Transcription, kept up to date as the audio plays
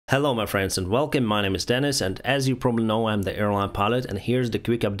Hello my friends and welcome. My name is Dennis, and as you probably know, I'm the airline pilot, and here's the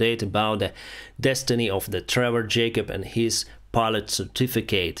quick update about the destiny of the Trevor Jacob and his pilot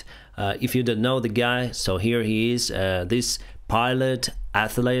certificate. If you don't know the guy, so here he is. This pilot,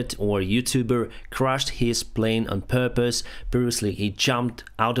 athlete or YouTuber crashed his plane on purpose. Previously he jumped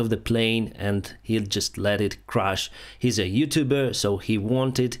out of the plane and he just let it crash. He's a YouTuber, so he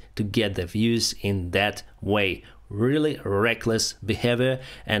wanted to get the views in that way. Really reckless behavior,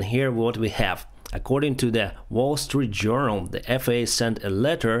 and here what we have. According to the Wall Street Journal, the FAA sent a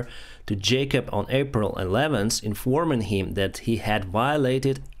letter to Jacob on April 11th informing him that he had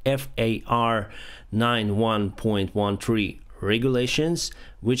violated FAR 91.13 regulations,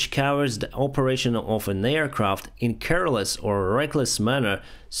 which covers the operation of an aircraft in careless or reckless manner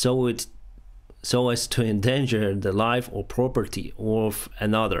so as to endanger the life or property of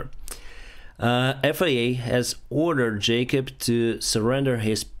another. FAA has ordered Jacob to surrender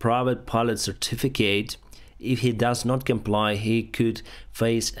his private pilot certificate. If he does not comply, he could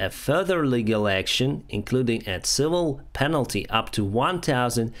face a further legal action, including a civil penalty up to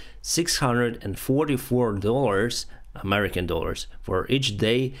 $1,644 American dollars for each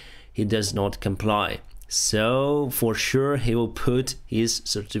day he does not comply. So for sure he will put his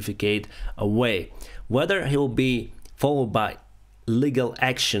certificate away. Whether he will be followed by legal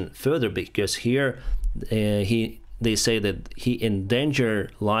action further, because here they say that he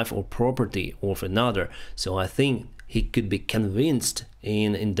endangered life or property of another, so I think he could be convinced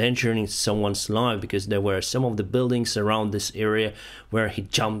in endangering someone's life, because there were some of the buildings around this area where he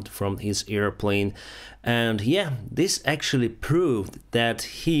jumped from his airplane, and yeah, this actually proved that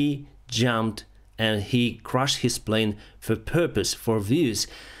he jumped and he crashed his plane for purpose, for views.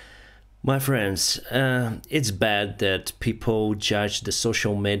 My friends, it's bad that people judge the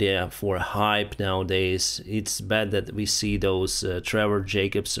social media for hype nowadays. It's bad that we see those Trevor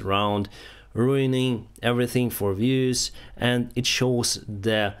Jacobs around ruining everything for views, and it shows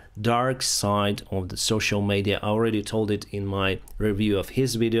the dark side of the social media. I already told it in my review of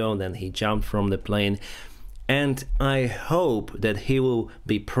his video. Then he jumped from the plane, and I hope that he will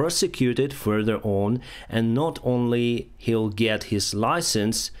be prosecuted further on, and not only he'll get his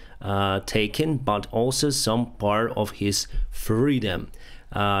license taken, but also some part of his freedom.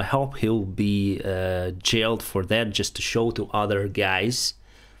 I hope he'll be jailed for that, just to show to other guys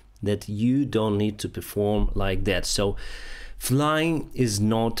that you don't need to perform like that. So flying is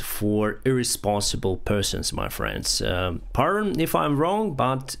not for irresponsible persons, my friends. Pardon if I'm wrong,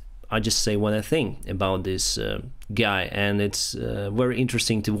 but I just say what I think about this guy, and it's very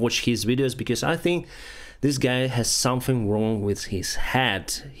interesting to watch his videos, because I think this guy has something wrong with his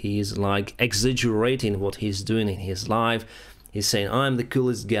head. He's like exaggerating what he's doing in his life. He's saying, I'm the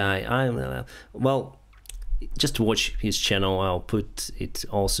coolest guy. Well, just watch his channel. I'll put it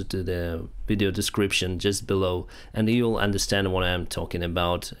also to the video description just below, and you'll understand what I'm talking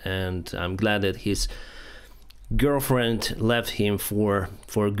about. And I'm glad that his girlfriend left him for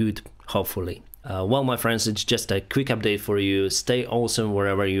good, hopefully. Well, my friends, it's just a quick update for you. Stay awesome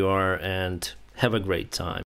wherever you are, and have a great time.